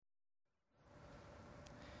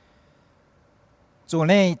主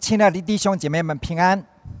内亲爱的弟兄姐妹们平安。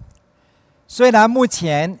虽然目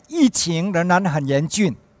前疫情仍然很严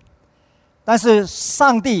峻，但是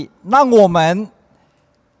上帝让我们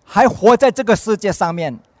还活在这个世界上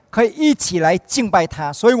面，可以一起来敬拜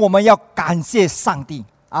他，所以我们要感谢上帝。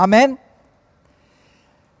阿们。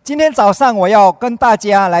今天早上我要跟大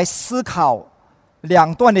家来思考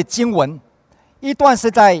两段的经文，一段是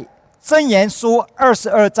在箴言书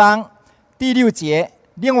22章第6节，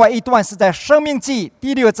另外一段是在申命记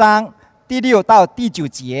第6章第6到第9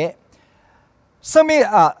节。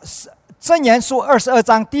箴言书22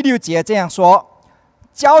章第6节这样说：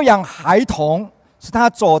教养孩童是他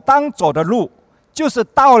走当走的路，就是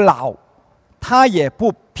到老他也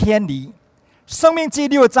不偏离。申命记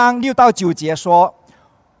6章6到9节说：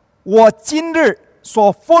我今日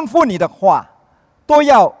所吩咐你的话都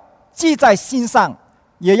要记在心上，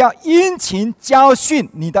也要殷勤教训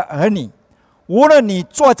你的儿女，无论你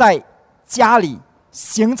坐在家里，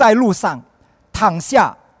行在路上，躺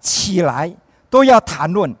下起来，都要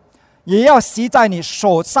谈论，也要习在你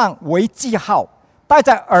手上为记号，戴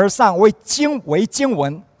在耳上为经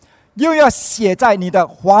文，又要写在你的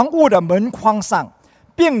房屋的门框上，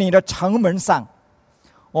并你的城门上。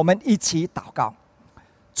我们一起祷告。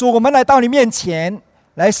主，我们来到你面前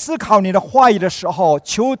来思考你的话语的时候，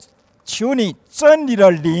求你真理的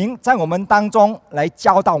灵在我们当中来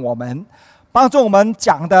教导我们，帮助我们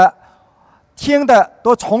讲的听的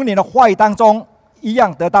都从你的话语当中一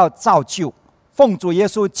样得到造就。奉主耶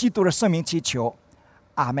稣基督的圣名祈求，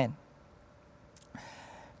阿们。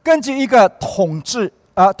根据一个统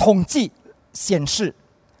计显示，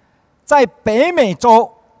在北美洲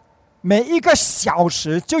每一个小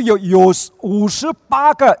时就有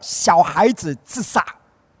58个小孩子自杀，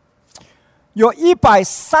有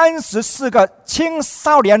134个青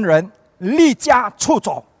少年人离家出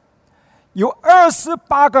走，有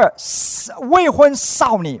28个未婚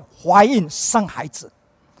少女怀孕生孩子，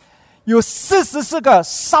有44个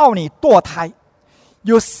少女堕胎，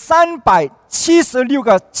有376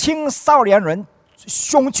个青少年人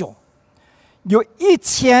酗酒，有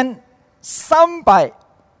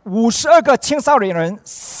1352个青少年人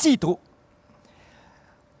吸毒。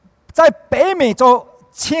在北美洲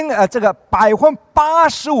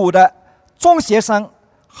85%的中学生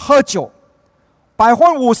喝酒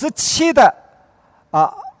，57%的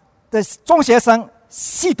中学生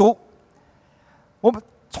吸毒。我们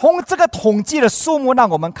从这个统计的数目让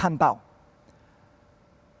我们看到，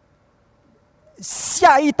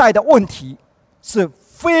下一代的问题是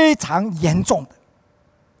非常严重的。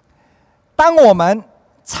当我们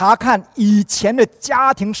查看以前的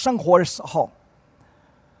家庭生活的时候，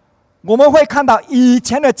我们会看到以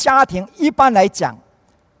前的家庭一般来讲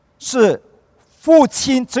是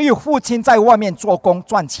只有父亲在外面做工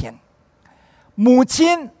赚钱，母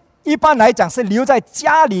亲一般来讲是留在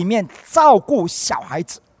家里面照顾小孩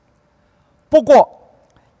子。不过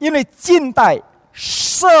因为近代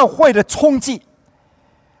社会的冲击，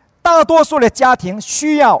大多数的家庭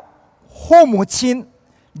需要父母亲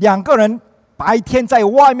两个人白天在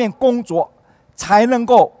外面工作，才能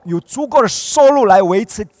够有足够的收入来维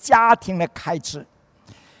持家庭的开支。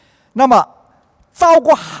那么照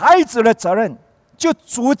顾孩子的责任就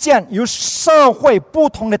逐渐由社会不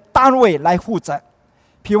同的单位来负责，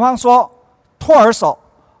比方说托儿所、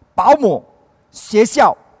保姆、学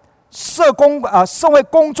校、社会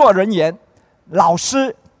工作人员、老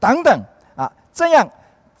师等等这样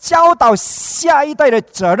教导下一代的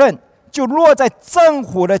责任就落在政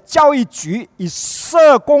府的教育局与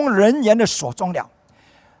社工人员的手中了，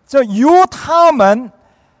就由他们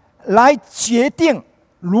来决定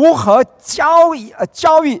如何教育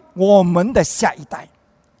我们的下一代。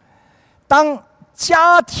当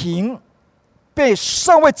家庭被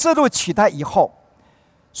社会制度取代以后，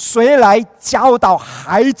谁来教导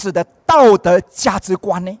孩子的道德价值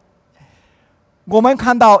观呢？我们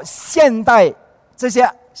看到现代这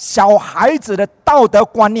些小孩子的道德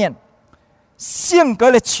观念、性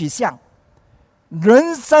格的取向、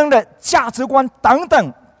人生的价值观等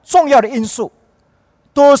等重要的因素，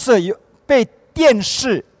都是被电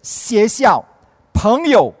视、学校、朋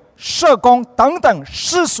友、社工等等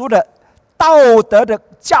世俗的道德的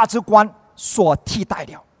价值观所替代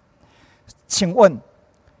了。请问，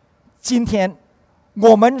今天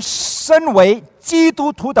我们身为基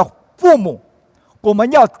督徒的父母，我们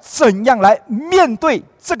要怎样来面对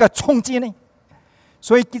这个冲击呢？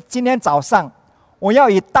所以今天早上我要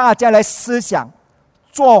与大家来思想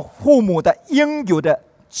做父母的应有的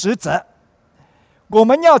职责。我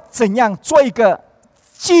们要怎样做一个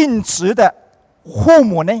尽职的父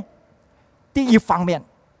母呢？第一方面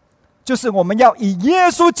就是我们要以耶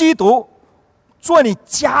稣基督做你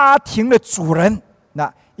家庭的主人，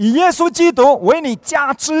那以耶稣基督为你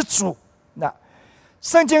家之主。那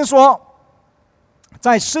圣经说，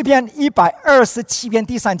在诗篇127篇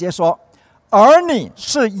第3节说，儿女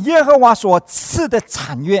是耶和华所赐的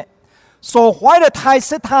产业，所怀的胎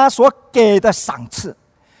是他所给的赏赐。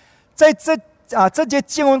在这节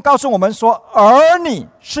经文告诉我们说，儿女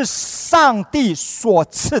是上帝所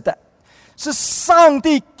赐的，是上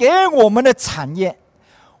帝给我们的产业。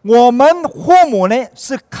我们父母呢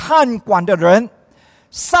是看管的人，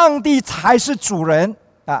上帝才是主人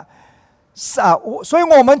啊！所以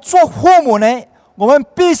我们做父母呢，我们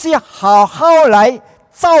必须好好来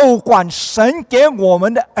照管神给我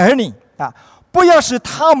们的儿女啊，不要使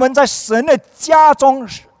他们在神的家中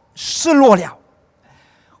失落了。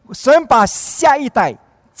神把下一代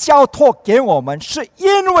交托给我们，是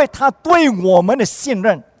因为他对我们的信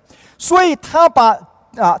任，所以他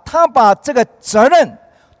把这个责任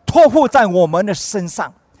托付在我们的身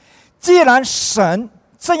上。既然神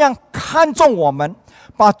这样看重我们，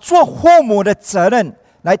把做父母的责任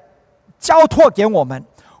来交托给我们，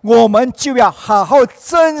我们就要好好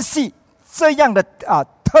珍惜这样的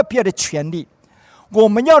特别的权利。我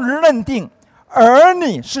们要认定儿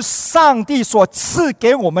女是上帝所赐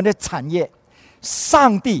给我们的产业，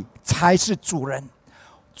上帝才是主人，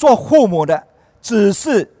做父母的只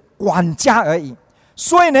是管家而已。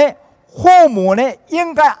所以呢，父母呢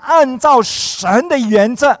应该按照神的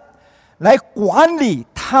原则来管理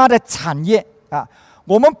他的产业啊。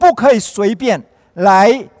我们不可以随便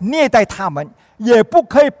来虐待他们，也不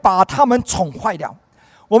可以把他们宠坏了。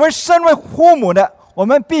我们身为父母的，我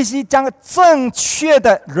们必须将正确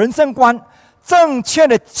的人生观、正确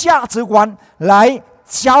的价值观来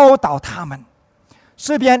教导他们。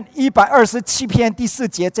诗篇127篇第4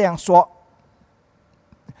节这样说：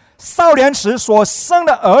少年时所生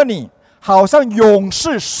的儿女，好像勇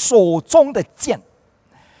士手中的剑。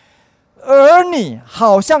儿女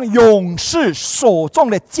好像勇士手中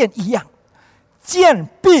的剑一样，剑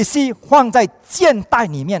必须放在剑袋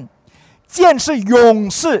里面。剑是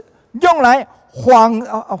勇士用来防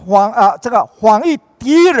御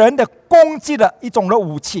敌人的攻击的一种的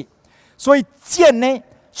武器，所以剑呢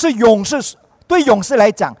是对勇士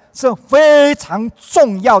来讲是非常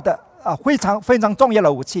重要的非常重要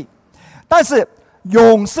的武器。但是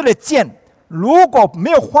勇士的剑如果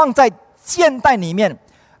没有放在剑袋里面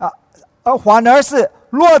而反而是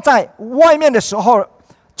落在外面的时候，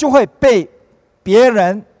就会被别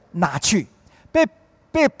人拿去，被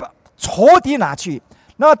仇敌拿去。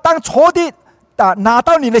那当仇敌拿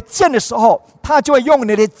到你的剑的时候，他就会用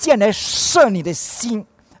你的剑来射你的心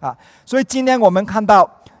啊！所以今天我们看到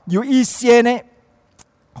有一些呢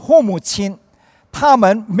父母亲，他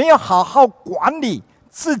们没有好好管理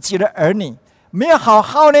自己的儿女，没有好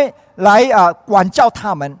好呢来管教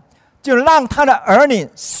他们，就让他的儿女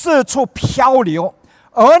四处漂流。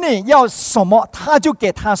儿女要什么他就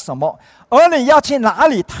给他什么，儿女要去哪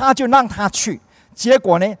里他就让他去。结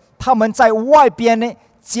果呢，他们在外边呢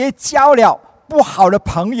结交了不好的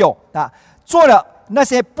朋友做了那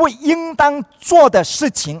些不应当做的事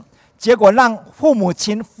情，结果让父母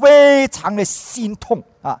亲非常的心痛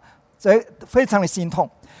非常的心痛。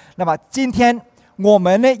那么今天我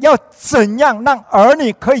们呢要怎样让儿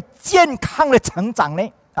女可以健康的成长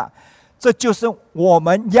呢？这就是我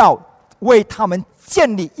们要为他们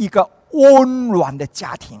建立一个温暖的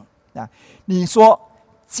家庭你说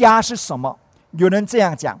家是什么？有人这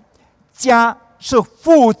样讲，家是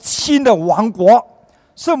父亲的王国，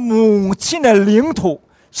是母亲的领土，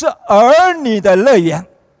是儿女的乐园。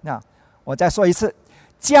我再说一次，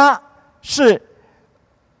家是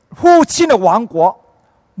父亲的王国，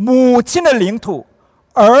母亲的领土，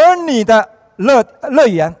儿女的乐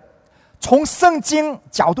园。从圣经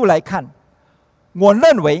角度来看，我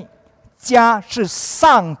认为家是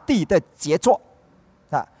上帝的杰作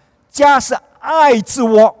家是爱之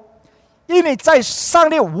窝。因为在上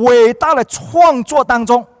帝伟大的创作当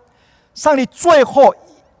中，上帝最后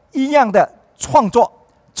一样的创作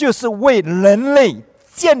就是为人类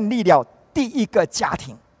建立了第一个家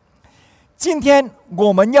庭。今天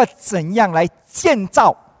我们要怎样来建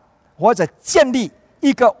造或者建立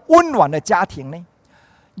一个温暖的家庭呢？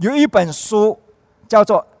有一本书叫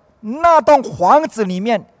做《那栋房子里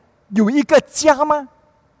面有一个家吗》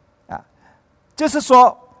就是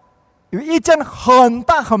说有一间很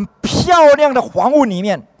大很漂亮的房屋里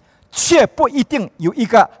面，却不一定有一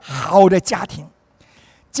个好的家庭。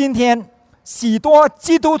今天许多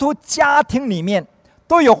基督徒家庭里面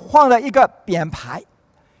都有放了一个匾牌，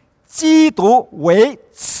基督为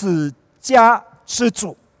此家之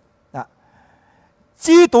主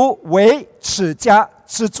基督为此家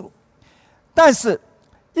之主。但是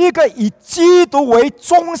一个以基督为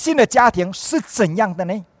中心的家庭是怎样的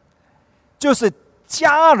呢？就是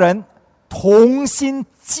家人同心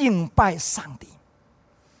敬拜上帝。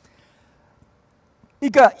一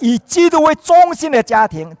个以基督为中心的家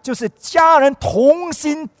庭，就是家人同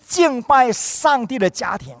心敬拜上帝的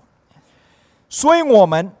家庭。所以我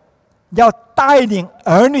们要带领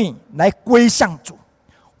儿女来归向主，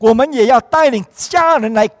我们也要带领家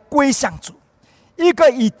人来归向主。一个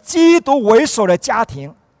以基督为首的家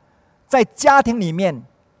庭，在家庭里面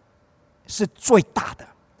是最大的，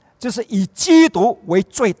就是以基督为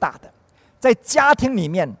最大的。在家庭里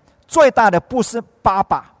面，最大的不是爸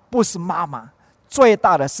爸，不是妈妈，最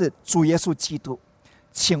大的是主耶稣基督。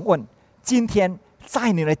请问，今天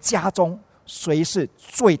在你的家中，谁是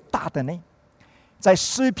最大的呢？在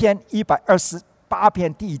诗篇128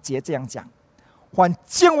篇第1节这样讲：凡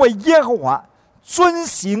敬畏耶和华、遵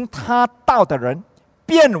行他道的人，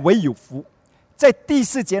便为有福。在第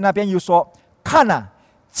4节那边又说：看啊，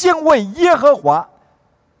敬畏耶和华，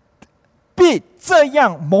必这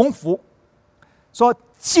样蒙福。说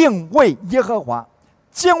敬畏耶和华，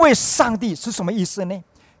敬畏上帝是什么意思呢？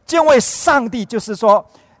敬畏上帝就是说，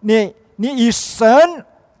你与神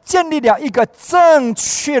建立了一个正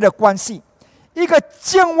确的关系。一个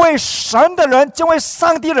敬畏神的人，敬畏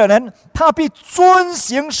上帝的人，他必遵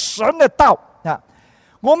行神的道啊！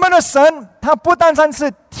我们的神，他不单单是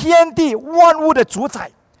天地万物的主宰，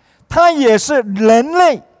他也是人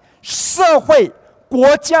类、社会、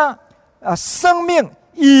国家、生命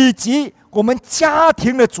以及我们家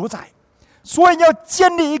庭的主宰。所以要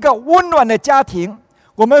建立一个温暖的家庭，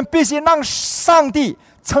我们必须让上帝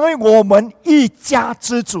成为我们一家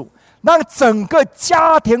之主，让整个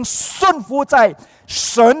家庭顺服在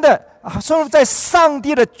顺服在上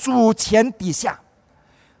帝的主权底下。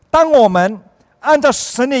当我们按照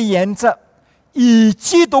神的原则，以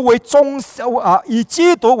基督为以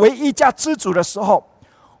基督为一家之主的时候，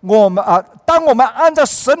当我们按照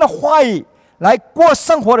神的话语来过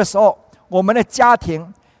生活的时候，我们的家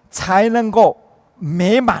庭才能够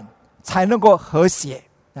美满，才能够和谐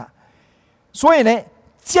啊！所以呢，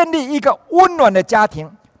建立一个温暖的家庭，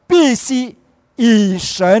必须以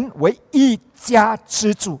神为一家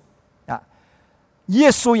之主啊！耶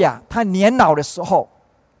稣呀，他年老的时候，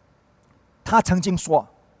他曾经说：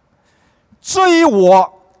至于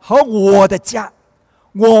我和我的家，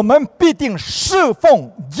我们必定侍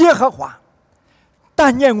奉耶和华。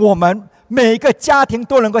但愿我们每个家庭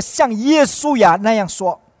都能够像耶稣呀那样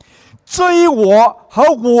说：至于我和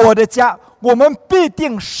我的家，我们必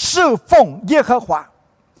定侍奉耶和华。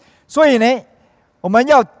所以呢，我们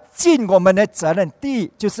要尽我们的责任。第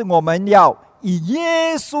一，就是我们要以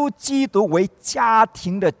耶稣基督为家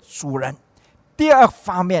庭的主人。第二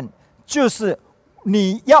方面，就是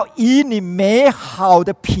你要以你美好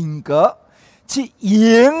的品格去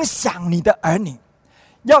影响你的儿女，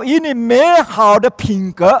要以你美好的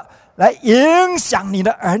品格来影响你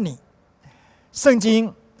的儿女。圣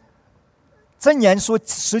经箴言书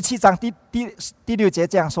17章第6节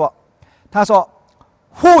这样说，他说：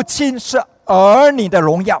父亲是儿女的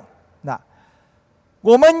荣耀。那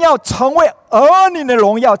我们要成为儿女的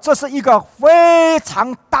荣耀，这是一个非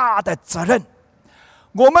常大的责任。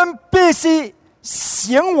我们必须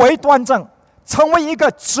行为端正，成为一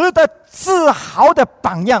个值得自豪的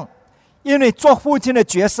榜样。因为做父亲的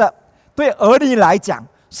角色对儿女来讲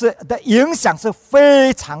的影响是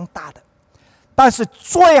非常大的。但是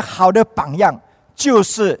最好的榜样就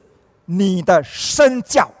是你的身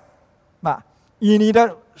教啊，以你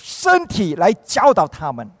的身体来教导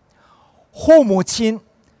他们。父母亲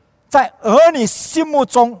在儿女心目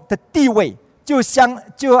中的地位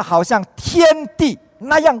就好像天地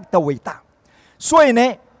那样的伟大。所以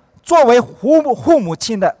呢，作为父母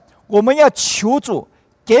亲的，我们要求主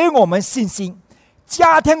给我们信心，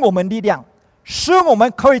加添我们力量，使我们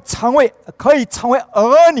可以成为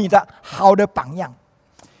儿女的好的榜样。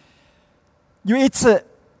有一次，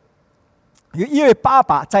有一位爸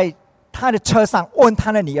爸在他的车上问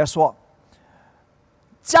他的女儿说：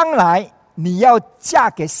将来你要嫁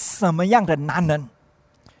给什么样的男人？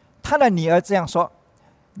他的女儿这样说：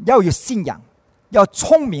要有信仰，要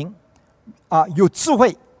聪明有智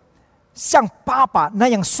慧，像爸爸那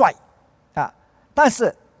样帅啊！但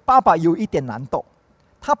是爸爸有一点懒惰，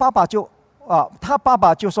他爸爸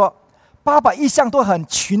就说：爸爸一向都很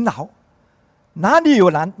勤劳，哪里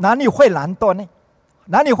会懒惰呢？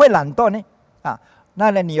哪里会懒惰呢？那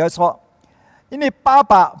女儿说：因为爸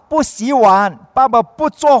爸不洗碗，爸爸不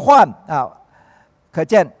做饭啊！可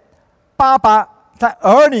见爸爸在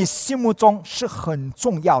儿女心目中是很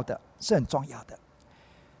重要的，是很重要的。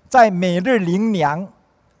在每日灵粮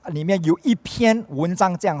里面有一篇文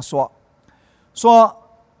章这样说：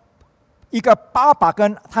一个爸爸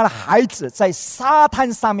跟他的孩子在沙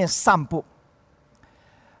滩上面散步，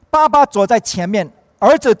爸爸走在前面，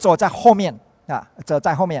儿子走在后面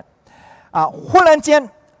忽然间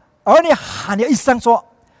儿女喊了一声说：“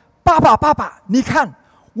爸爸，爸爸，你看，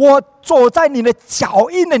我走在你的脚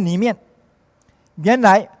印的里面。”原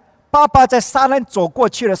来爸爸在沙滩走过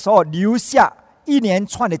去的时候留下一连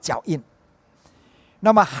串的脚印，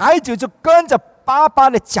那么孩子就跟着爸爸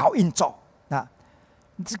的脚印走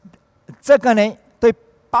这个呢，对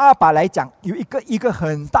爸爸来讲有一个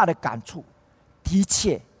很大的感触。的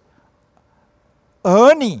确，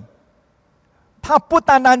儿女他不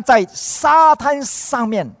单单在沙滩上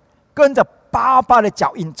面跟着爸爸的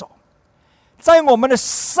脚印走，在我们的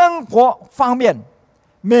生活方面，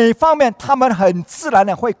每方面他们很自然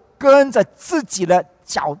的会跟着自己的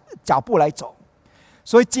脚步来走。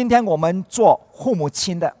所以今天我们做父母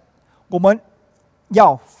亲的，我们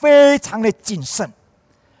要非常的谨慎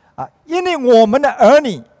因为我们的儿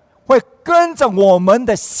女会跟着我们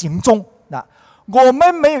的行踪我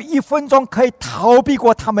们没有1分钟可以逃避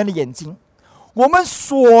过他们的眼睛。我们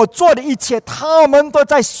所做的一切，他们都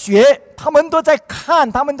在学，他们都在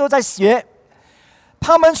看，他们都在学。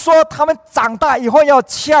他们说他们长大以后要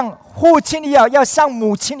像父亲一样，要像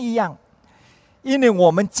母亲一样。因为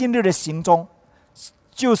我们今日的行踪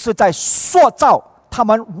就是在塑造他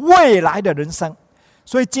们未来的人生。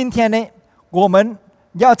所以今天呢，我们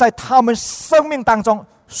要在他们生命当中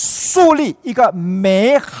树立一个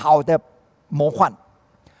美好的模范。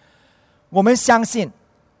我们相信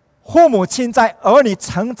父母亲在儿女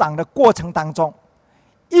成长的过程当中，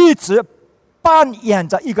一直扮演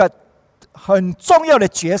着一个很重要的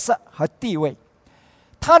角色和地位，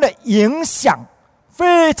他的影响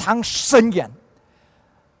非常深远。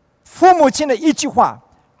父母亲的一句话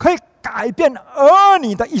可以改变儿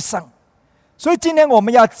女的一生。所以今天我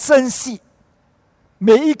们要珍惜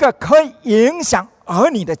每一个可以影响儿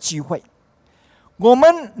女的机会。我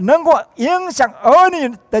们能够影响儿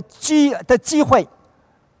女的机会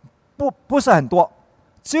不是很多，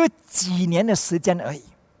只有几年的时间而已。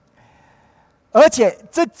而且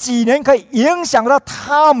这几年可以影响到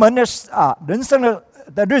他们的人生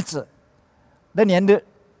的日子的年日。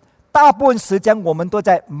大部分时间我们都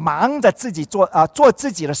在忙着自己做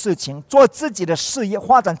自己的事情，做自己的事业，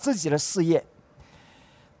发展自己的事业。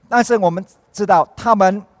但是我们知道，他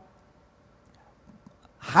们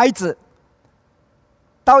孩子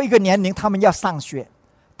到一个年龄，他们要上学，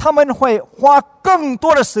他们会花更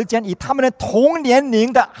多的时间与他们的同年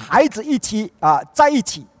龄的孩子在一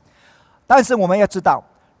起。但是我们要知道，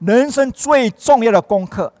人生最重要的功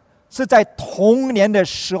课是在童年的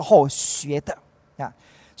时候学的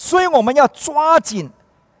所以我们要抓紧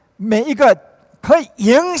每一个可以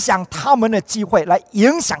影响他们的机会来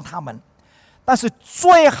影响他们。但是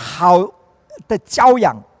最好的教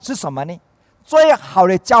养是什么呢？最好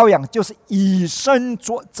的教养就是以身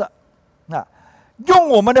作则用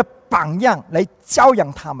我们的榜样来教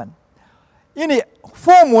养他们。因为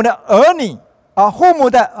父母的儿女父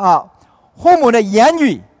母的言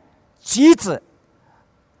语举止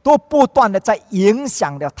都不断的在影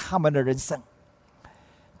响着他们的人生。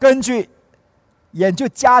根据研究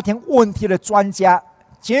家庭问题的专家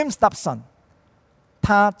James Dobson，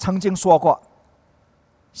 他曾经说过，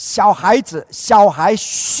小孩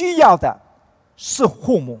需要的是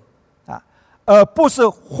父母而不是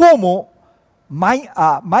父母买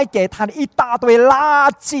给他的一大堆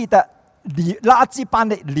垃圾般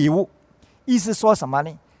的礼物。意思说什么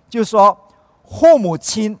呢？就是说父母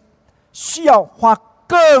亲需要花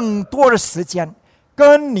更多的时间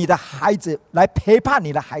跟你的孩子来陪伴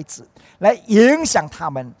你的孩子，来影响他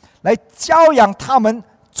们，来教养他们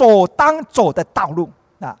当走的道路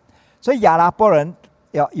所以亚拉伯人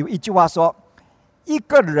有一句话说，一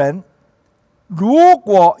个人如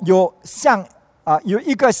果有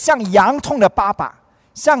一个像洋葱的爸爸，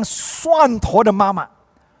像蒜头的妈妈，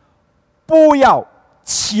不要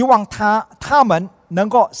期望他们能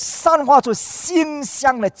够散发出馨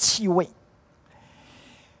香的气味。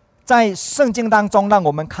在圣经当中，让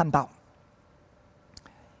我们看到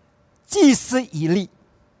祭司以利，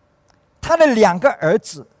他的2个儿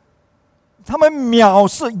子，他们藐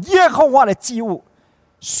视耶和华的祭物，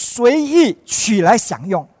随意取来享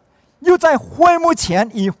用，又在会幕前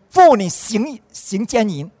与妇女行奸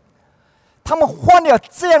淫。他们犯了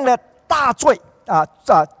这样的大罪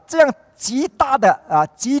这样极大的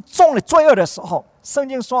极重的罪恶的时候，圣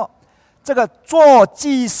经说，这个做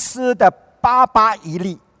祭司的爸爸以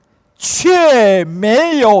利却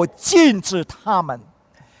没有禁止他们。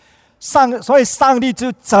所以上帝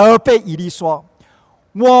就责备以利说，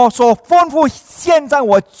我所吩咐现在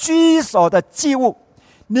我居所的祭物，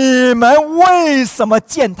你们为什么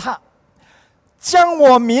践踏？将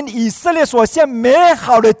我民以色列所献美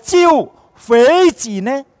好的祭物回己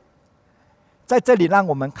呢？在这里让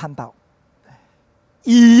我们看到，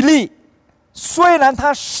以利虽然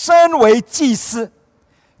他身为祭司，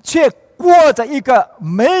却过着一个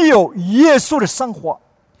没有约束的生活。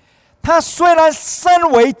他虽然身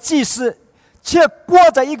为祭司，却过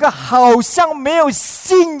着一个好像没有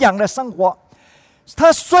信仰的生活。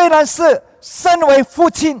他虽然是身为父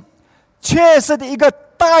亲，却是一个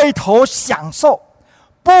带头享受，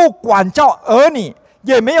不管教儿女，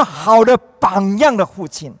也没有好的榜样的父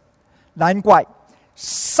亲。难怪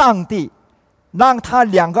上帝让他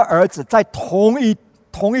2个儿子在同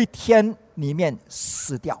一天里面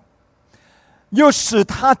死掉，又使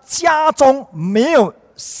他家中没有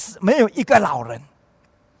一个老人，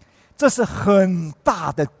这是很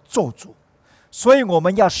大的咒诅，所以我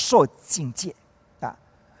们要受警戒啊。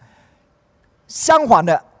相反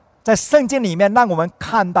的，在圣经里面让我们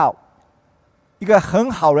看到一个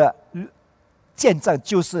很好的见证，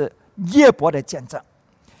就是约伯的见证。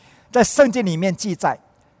在圣经里面记载，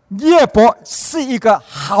约伯是一个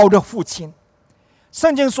好的父亲。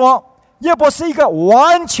圣经说，约伯是一个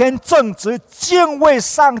完全正直、敬畏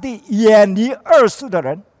上帝、远离恶事的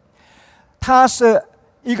人。他是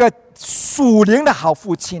一个属灵的好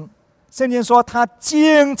父亲。圣经说，他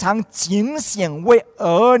经常警醒为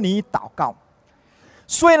儿女祷告。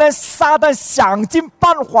虽然撒旦想尽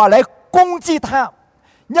办法来攻击他，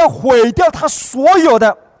要毁掉他所有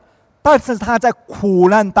的，但是他在苦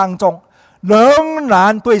难当中仍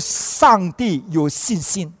然对上帝有信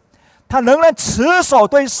心，他仍然持守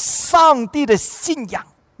对上帝的信仰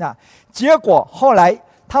啊。结果后来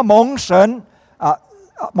他蒙神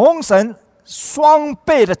双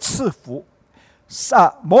倍的赐福，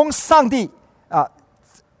蒙上帝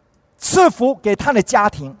赐福给他的家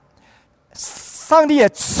庭，上帝也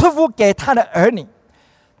赐福给他的儿女，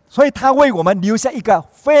所以他为我们留下一个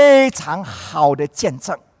非常好的见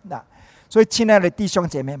证。所以亲爱的弟兄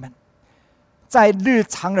姐妹们，在日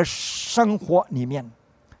常的生活里面，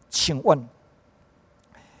请问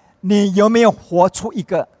你有没有活出一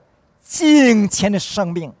个敬虔的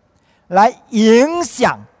生命，来影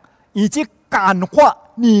响以及感化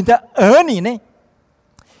你的儿女呢？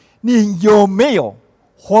你有没有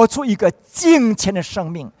活出一个敬虔的生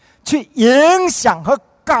命，去影响和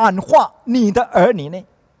感化你的儿女呢？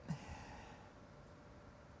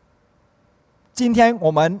今天我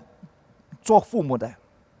们做父母的，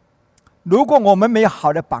如果我们没有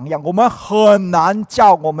好的榜样，我们很难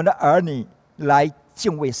叫我们的儿女来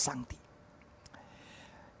敬畏上帝。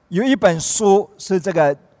有一本书是这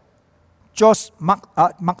个 Josh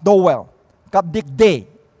McDowell 跟 Dick Day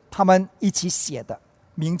他们一起写的，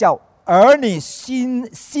名叫《儿女心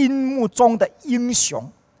目中的英雄》。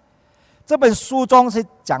这本书中是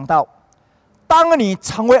讲到，当你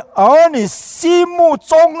成为儿女心目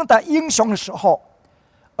中的英雄的时候，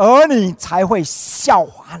儿女才会效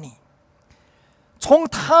法你。从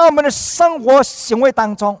他们的生活行为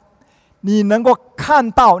当中，你能够看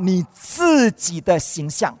到你自己的形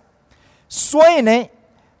象。所以呢，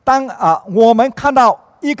当我们看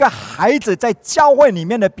到一个孩子在教会里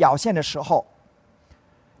面的表现的时候，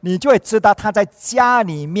你就会知道他在家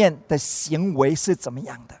里面的行为是怎么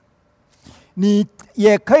样的。你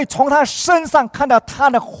也可以从他身上看到他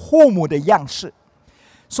的父母的样式。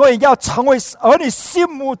所以要成为儿女心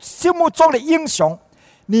目中的英雄，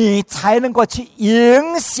你才能够去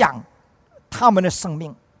影响他们的生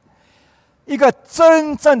命。一个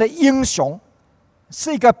真正的英雄，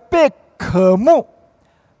是一个被渴慕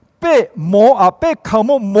模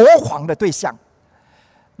仿的对象。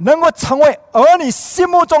能够成为儿女心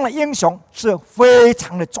目中的英雄是非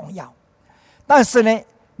常的重要。但是呢，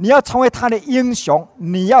你要成为他的英雄，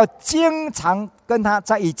你要经常跟他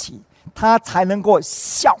在一起，他才能够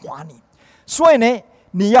效法你。所以呢，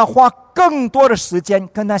你要花更多的时间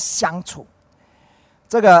跟他相处。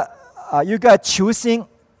这个有一个球星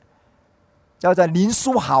叫做林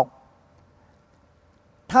书豪，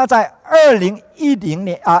他在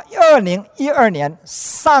2012年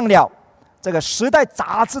上了这个《时代》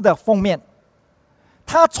杂志的封面。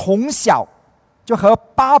他从小就和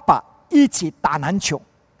爸爸一起打篮球，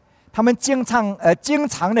他们经常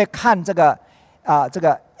的看这个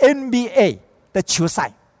NBA 的球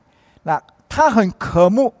赛。那他很渴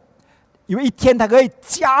慕有一天他可以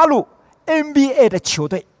加入 NBA 的球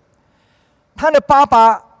队。他的爸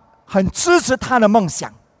爸很支持他的梦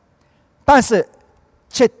想，但是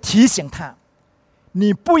却提醒他，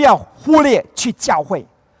你不要忽略去教会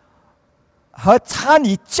和参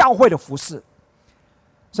与教会的服事。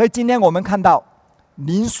所以今天我们看到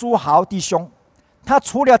林书豪弟兄，他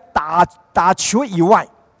除了打球以外，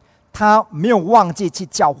他没有忘记去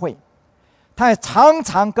教会。他也常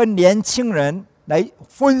常跟年轻人来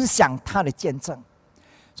分享他的见证。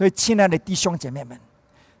所以亲爱的弟兄姐妹们，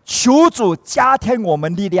求主加添我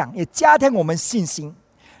们力量，也加添我们信心，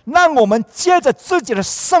让我们借着自己的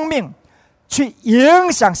生命去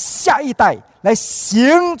影响下一代，来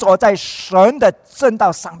行走在神的正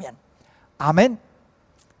道上面。阿们，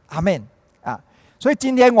阿们啊！所以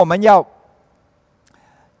今天我们要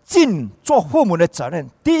尽做父母的责任。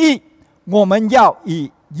第一，我们要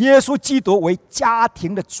以耶稣基督为家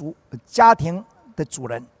庭的主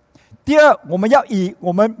人。第二，我们要以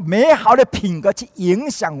我们美好的品格去影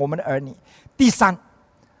响我们的儿女。第三，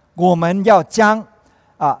我们要将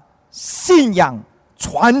信仰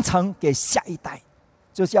传承给下一代，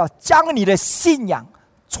就是要将你的信仰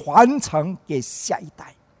传承给下一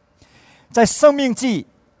代。在申命记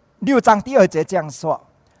6章第2节这样说：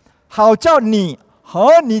好叫你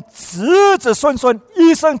和你子子孙孙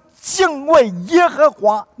一生敬畏耶和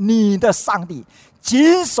华你的上帝，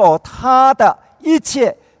谨守他的一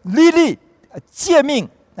切律例诫命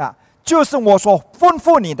啊，就是我所吩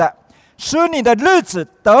咐你的，使你的日子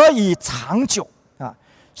得以长久啊。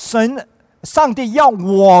上帝要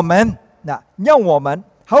我们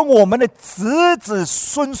和我们的子子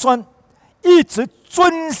孙孙一直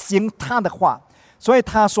遵行他的话，所以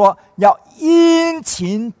他说要殷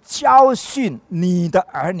勤教训你的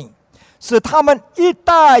儿女，使他们一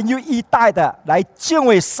代又一代的来敬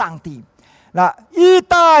畏上帝，一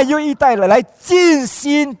代又一代的来尽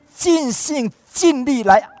心尽性尽力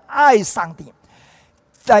来爱上帝。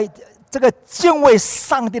在这个敬畏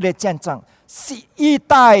上帝的见证是一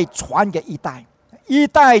代传给一代，一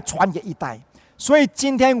代传给一代。所以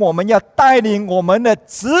今天我们要带领我们的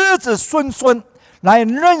子子孙孙来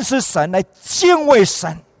认识神，来敬畏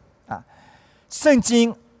神啊。圣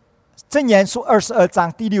经箴言书22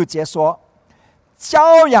章第6节说：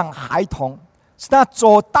教养孩童是他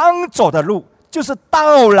走当走的路，就是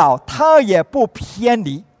到老他也不偏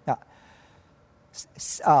离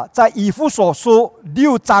在以弗所书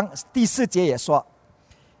6章第4节也说：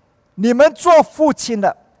你们做父亲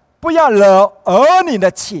的不要惹儿女的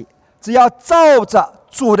气，只要照着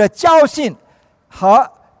主的教训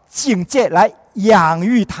和警戒来养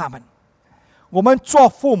育他们。我们做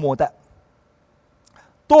父母的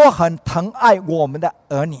都很疼爱我们的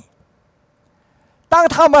儿女，当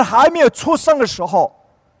他们还没有出生的时候，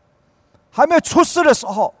还没有出世的时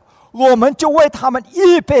候，我们就为他们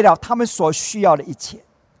预备了他们所需要的一切。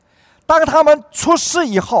当他们出世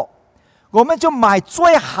以后，我们就买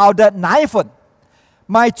最好的奶粉，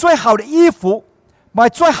买最好的衣服，买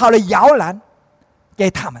最好的摇篮给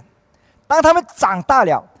他们。当他们长大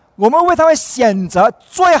了，我们为他们选择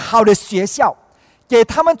最好的学校，给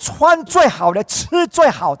他们穿最好的，吃最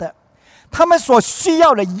好的，他们所需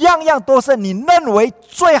要的样样都是你认为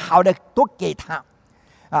最好的，都给他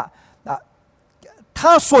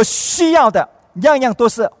他所需要的样样都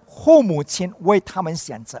是父母亲为他们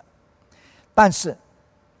选择。但是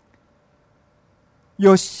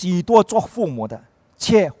有许多做父母的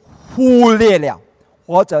却忽略了，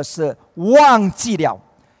或者是忘记了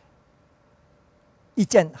一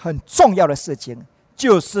件很重要的事情，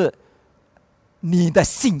就是你的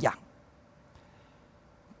信仰。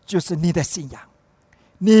就是你的信仰，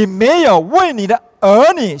你没有为你的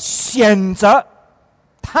儿女选择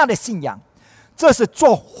他的信仰，这是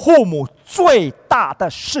做父母最大的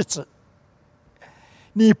失职。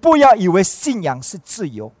你不要以为信仰是自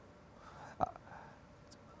由，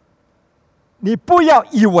你不要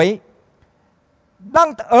以为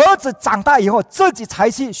让儿子长大以后自己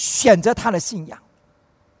才去选择他的信仰。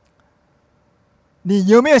你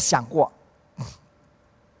有没有想过，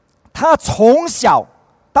他从小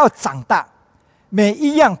到长大，每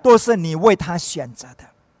一样都是你为他选择的，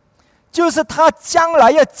就是他将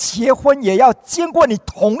来要结婚，也要经过你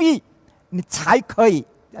同意，你才可以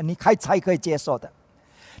接受的。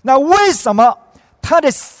那为什么他的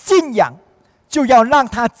信仰就要让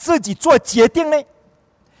他自己做决定呢？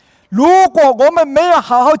如果我们没有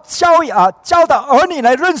好好教导儿女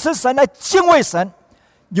来认识神，来敬畏神，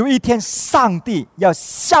有一天上帝要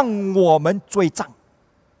向我们追账。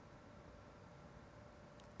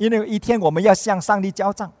因为有一天我们要向上帝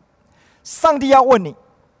交账，上帝要问你，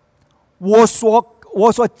我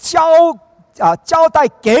所交代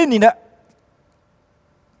给你的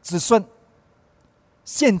子孙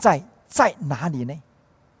现在在哪里呢？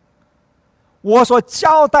我所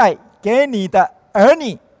交代给你的儿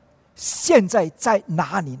女现在在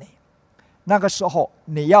哪里呢？那个时候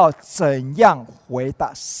你要怎样回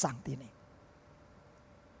答上帝呢？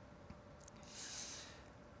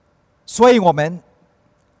所以我们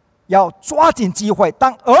要抓紧机会，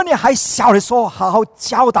当儿女还小的时候，好好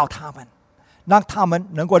教导他们，让他们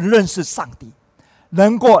能够认识上帝，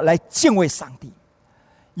能够来敬畏上帝。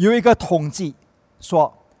有一个统计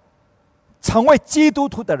说，成为基督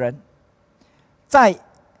徒的人，在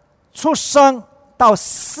出生到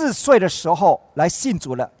4岁的时候来信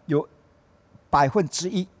主了，有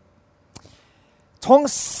1%；从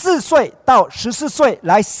4岁到14岁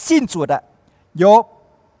来信主的，有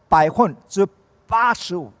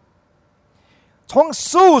85%；从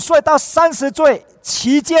15岁到30岁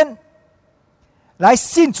期间来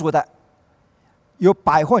信主的，有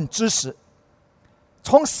10%；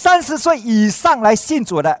从30岁以上来信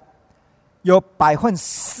主的，有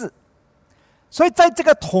4%。所以在这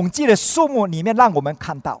个统计的数目里面，让我们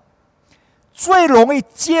看到最容易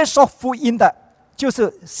接受福音的就是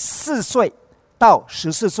4岁到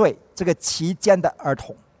14岁这个期间的儿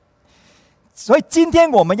童。所以今天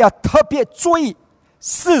我们要特别注意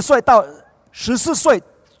4岁到14岁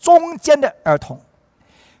中间的儿童，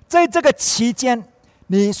在这个期间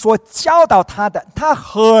你所教导他的，他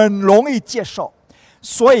很容易接受。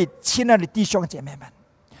所以亲爱的弟兄姐妹们，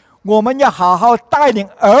我们要好好带领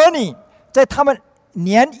儿女在他们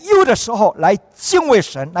年幼的时候来敬畏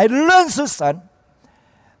神，来认识神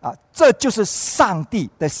这就是上帝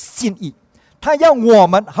的心意。他要我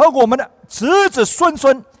们和我们的子子孙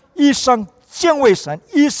孙一生敬畏神，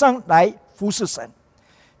一生来服侍神。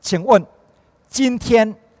请问今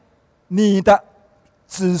天你的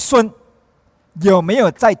子孙有没有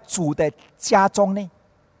在主的家中呢？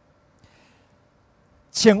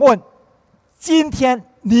请问今天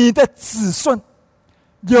你的子孙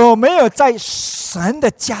有没有在神的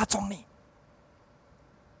家中呢？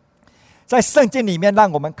在圣经里面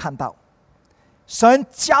让我们看到，神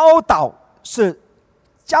教导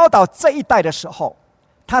这一代的时候，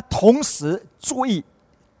他同时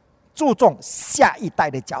注重下一代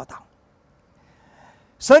的教导。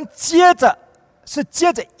神接着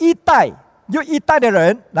一代又一代的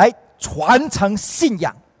人来传承信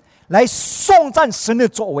仰，来颂赞神的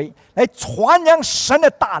作为，来传扬神的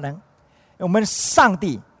大能。我们上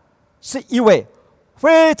帝是一位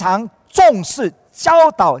非常重视教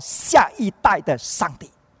导下一代的上帝。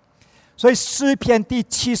所以诗篇第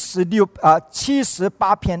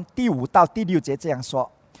78篇第5到第6节这样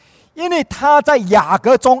说：因为他在雅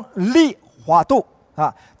各中立法度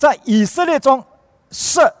在以色列中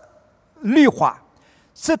设律法，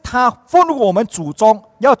是他吩咐我们祖宗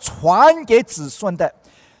要传给子孙的，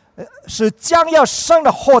使将要生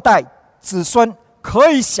的后代子孙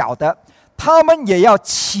可以晓得，他们也要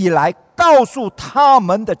起来告诉他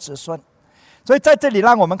们的子孙。所以在这里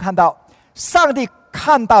让我们看到，上帝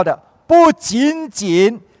看到的不仅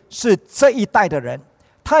仅是这一代的人，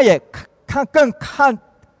他也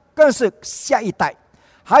更是下一代，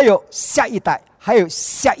还有下一代，还有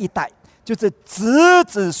下一代，就是子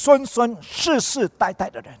子孙孙世世代代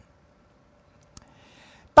的人。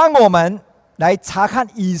当我们来查看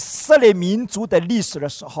以色列民族的历史的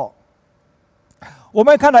时候，我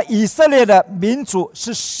们看到以色列的民族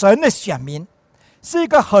是神的选民，是一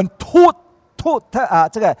个很独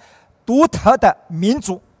特的民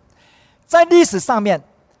族。在历史上面，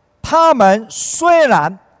他们虽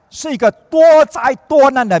然是一个多灾多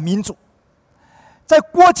难的民族，在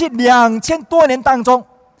过去2000多年当中，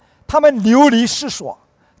他们流离失所，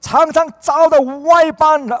常常遭到外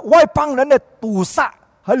邦人的毒杀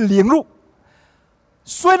和凌辱。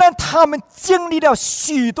虽然他们经历了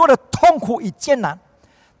许多的痛苦与艰难，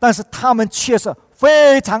但是他们却是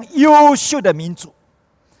非常优秀的民族。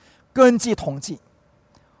根据统计，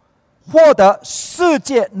获得世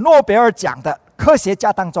界诺贝尔奖的科学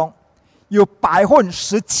家当中，有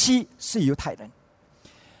17%是犹太人。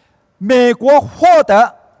美国获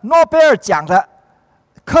得诺贝尔奖的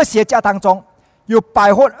科学家当中，有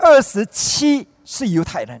27%是犹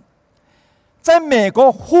太人。在美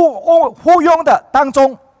国雇佣的当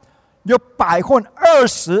中，有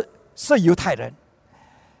20%是犹太人。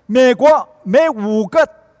美国每5个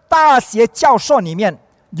大学教授里面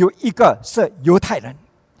有1个是犹太人。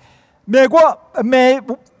美国每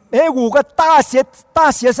5个大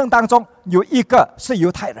学生当中有1个是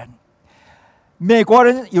犹太人。美国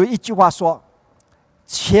人有一句话说：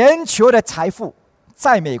全球的财富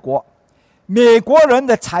在美国，美国人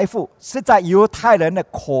的财富是在犹太人的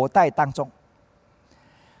口袋当中。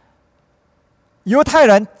犹太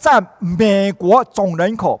人占美国总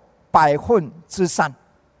人口3%，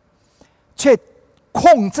却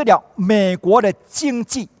控制了美国的经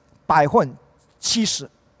济70%。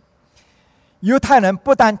犹太人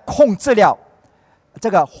不但控制了这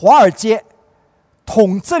个华尔街，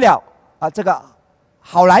统治了这个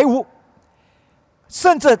好莱坞，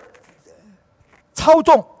甚至操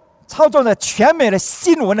纵了全美的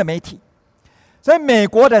新闻的媒体。所以美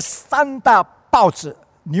国的3大报纸《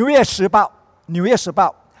纽约时报》、《纽约时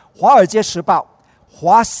报》、《华尔街时报》、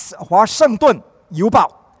华盛顿邮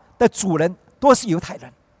报的主人都是犹太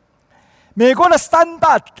人。美国的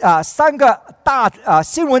3个大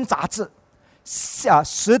新闻杂志，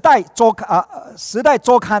时代周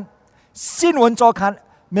刊、新闻周刊、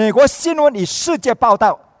美国新闻与世界报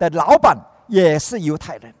道的老板也是犹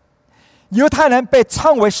太人。犹太人被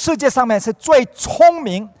称为世界上面是最聪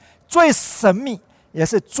明、最神秘，也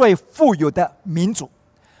是最富有的民族。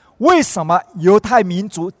为什么犹太民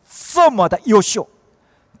族这么的优秀？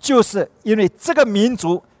就是因为这个民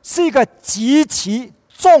族是一个极其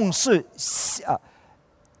重视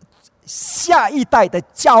下一代的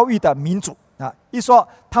教育的民族啊！一说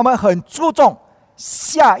他们很注重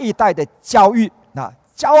下一代的教育啊，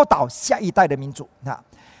教导下一代的民族啊，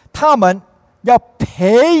他们要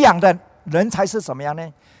培养的人才是什么样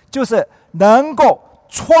呢？就是能够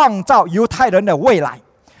创造犹太人的未来，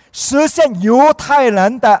实现犹太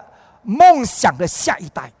人的梦想的下一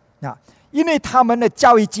代啊！因为他们的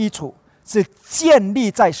教育基础是建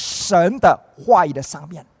立在神的话语的上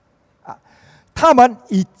面啊，他们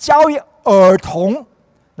以教育儿童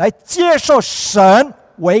来接受神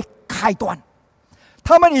为开端，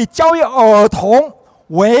他们以教育儿童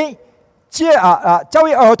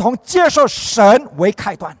接受神为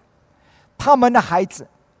开端。他们的孩子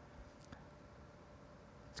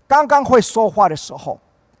刚刚会说话的时候，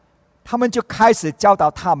他们就开始教导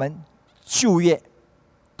他们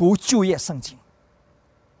读旧约圣经。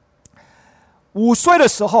5岁的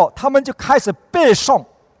时候，他们就开始背诵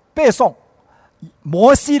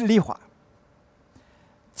摩西律法。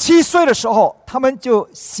7岁的时候，他们就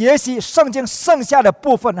学习圣经剩下的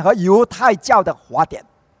部分和犹太教的法典。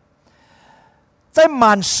在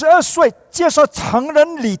满12岁接受成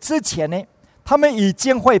人礼之前呢，他们已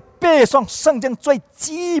经会背诵圣经最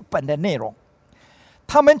基本的内容。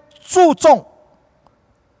他们注重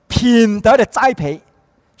品德的栽培，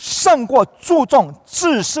胜过注重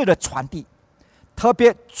知识的传递。特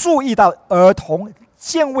别注意到儿童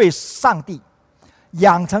敬畏上帝，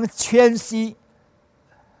养成谦虚、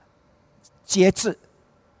节制、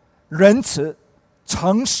仁慈、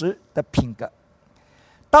诚实的品格。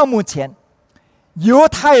到目前，犹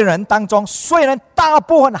太人当中虽然大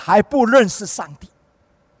部分还不认识上帝，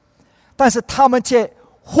但是他们却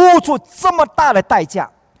付出这么大的代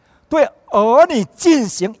价，对儿女进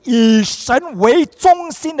行以神为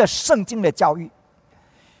中心的圣经的教育。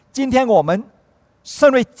今天我们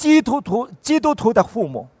身为基督徒的父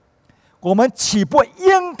母，我们岂不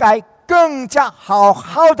应该更加好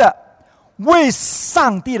好的为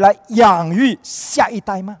上帝来养育下一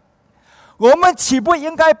代吗？我们岂不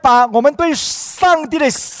应该把我们对上帝的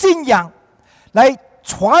信仰来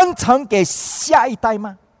传承给下一代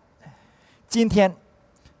吗？今天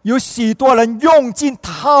有许多人用尽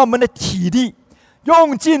他们的体力，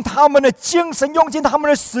用尽他们的精神，用尽他们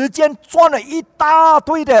的时间，赚了一大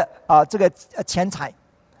堆的这个钱财，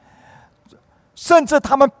甚至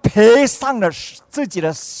他们赔上了自己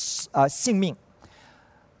的性命，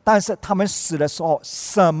但是他们死的时候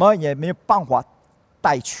什么也没有办法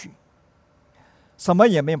带去，什么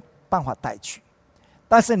也没有办法带去。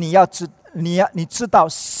但是你知道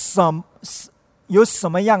有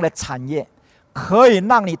什么样的产业可以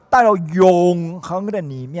让你带到永恒的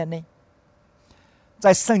里面呢？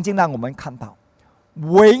在圣经让我们看到，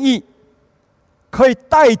唯一可以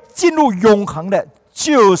带进入永恒的，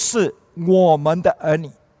就是我们的儿女。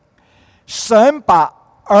神把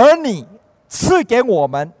儿女赐给我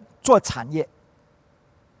们做产业，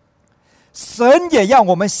神也要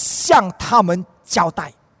我们向他们交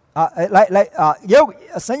代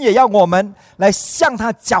神也要我们来向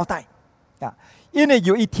他交代啊！因为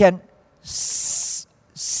有一天，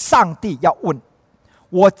上帝要问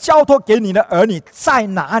我交托给你的儿女在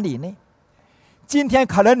哪里呢？今天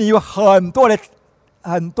可能你有很多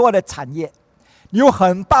的产业，你有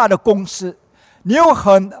很大的公司，你有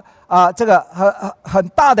很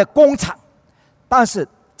大的工厂，但是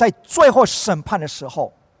在最后审判的时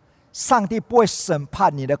候，上帝不会审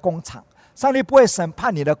判你的工厂，上帝不会审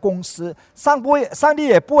判你的公司，上帝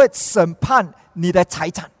也不会审判你的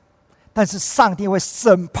财产，但是上帝会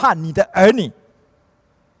审判你的儿女。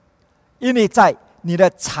因为在你的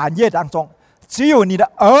产业当中，只有你的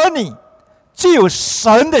儿女具有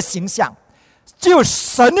神的形象，具有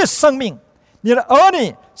神的生命。你的儿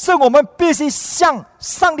女是我们必须向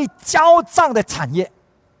上帝交账的产业。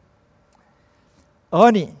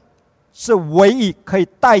儿女是唯一可以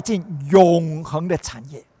带进永恒的产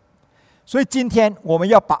业。所以今天我们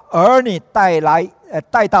要把儿女带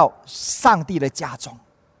到上帝的家中，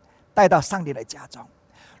带到上帝的家中。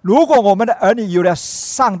如果我们的儿女有了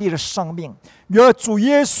上帝的生命，有了主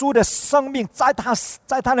耶稣的生命在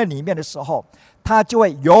他的里面的时候，他就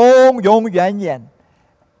会永永远远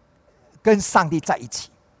跟上帝在一起，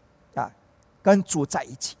跟主在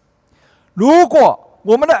一起。如果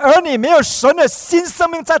我们的儿女没有神的新生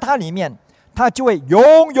命在他里面，他就会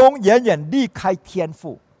永永远远离开天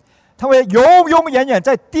父，他会永永远远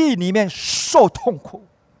在地里面受痛苦。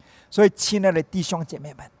所以亲爱的弟兄姐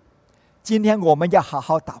妹们，今天我们要好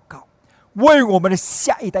好祷告，为我们的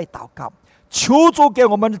下一代祷告，求主给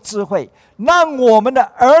我们的智慧，让我们的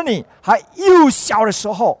儿女还幼小的时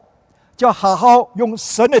候，就好好用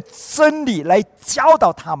神的真理来教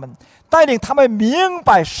导他们，带领他们明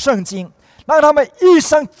白圣经，让他们一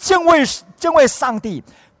生敬畏上帝，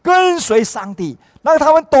跟随上帝，让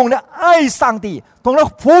他们懂得爱上帝，懂得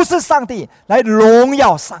服侍上帝，来荣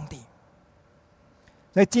耀上帝。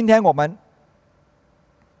所以今天我们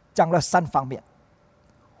讲了3方面，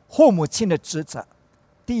父母亲的职责。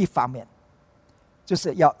第一方面，就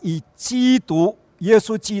是要以耶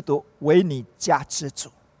稣基督为你家之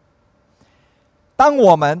主。当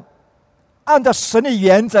我们按照神的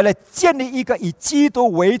原则来建立一个以基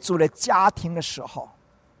督为主的家庭的时候，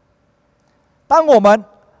当我们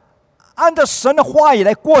按照神的话语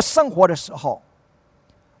来过生活的时候，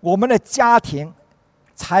我们的家庭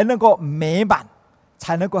才能够美满，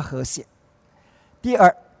才能够和谐。第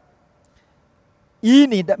二，以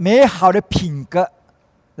你的美好的品格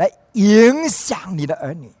来影响你的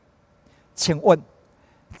儿女。请问，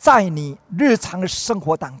在你日常的生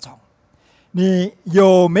活当中，你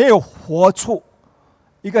有没有活出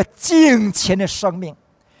一个敬虔的生命，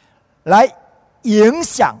来影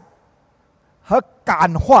响和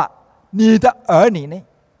感化你的儿女呢？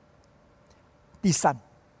第三，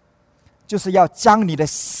就是要将你的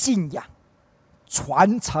信仰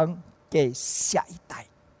传承给下一代，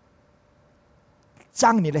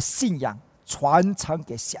将你的信仰传承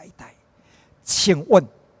给下一代。请问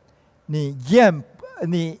你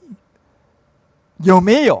有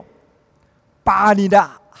没有把你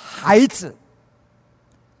的孩子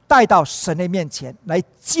带到神的面前来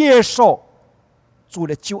接受主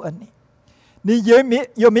的救恩呢？你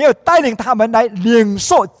有没有带领他们来领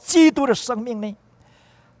受基督的生命呢？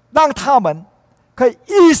让他们可以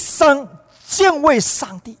一生敬畏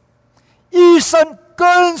上帝，一生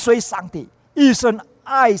跟随上帝，一生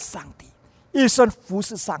爱上帝，一生服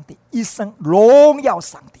侍上帝，一生荣耀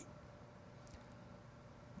上帝。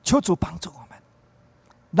求主帮助我们，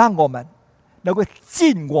让我们能够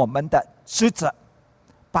尽我们的职责，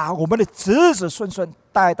把我们的子子孙孙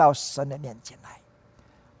带到神的面前来。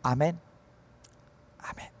阿们，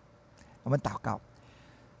阿们。我们祷告，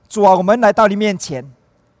主啊，我们来到你面前，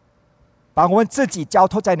把我们自己交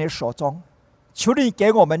托在你的手中，求你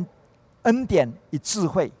给我们恩典与智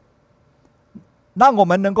慧，让我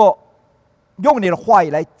们能够用你的话语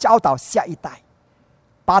来教导下一代，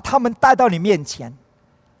把他们带到你面前，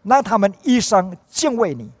让他们一生敬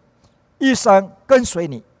畏你，一生跟随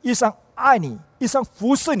你，一生爱你，一生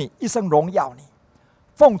服侍你，一生荣耀你。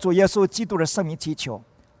奉主耶稣基督的圣名祈求，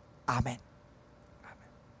阿们。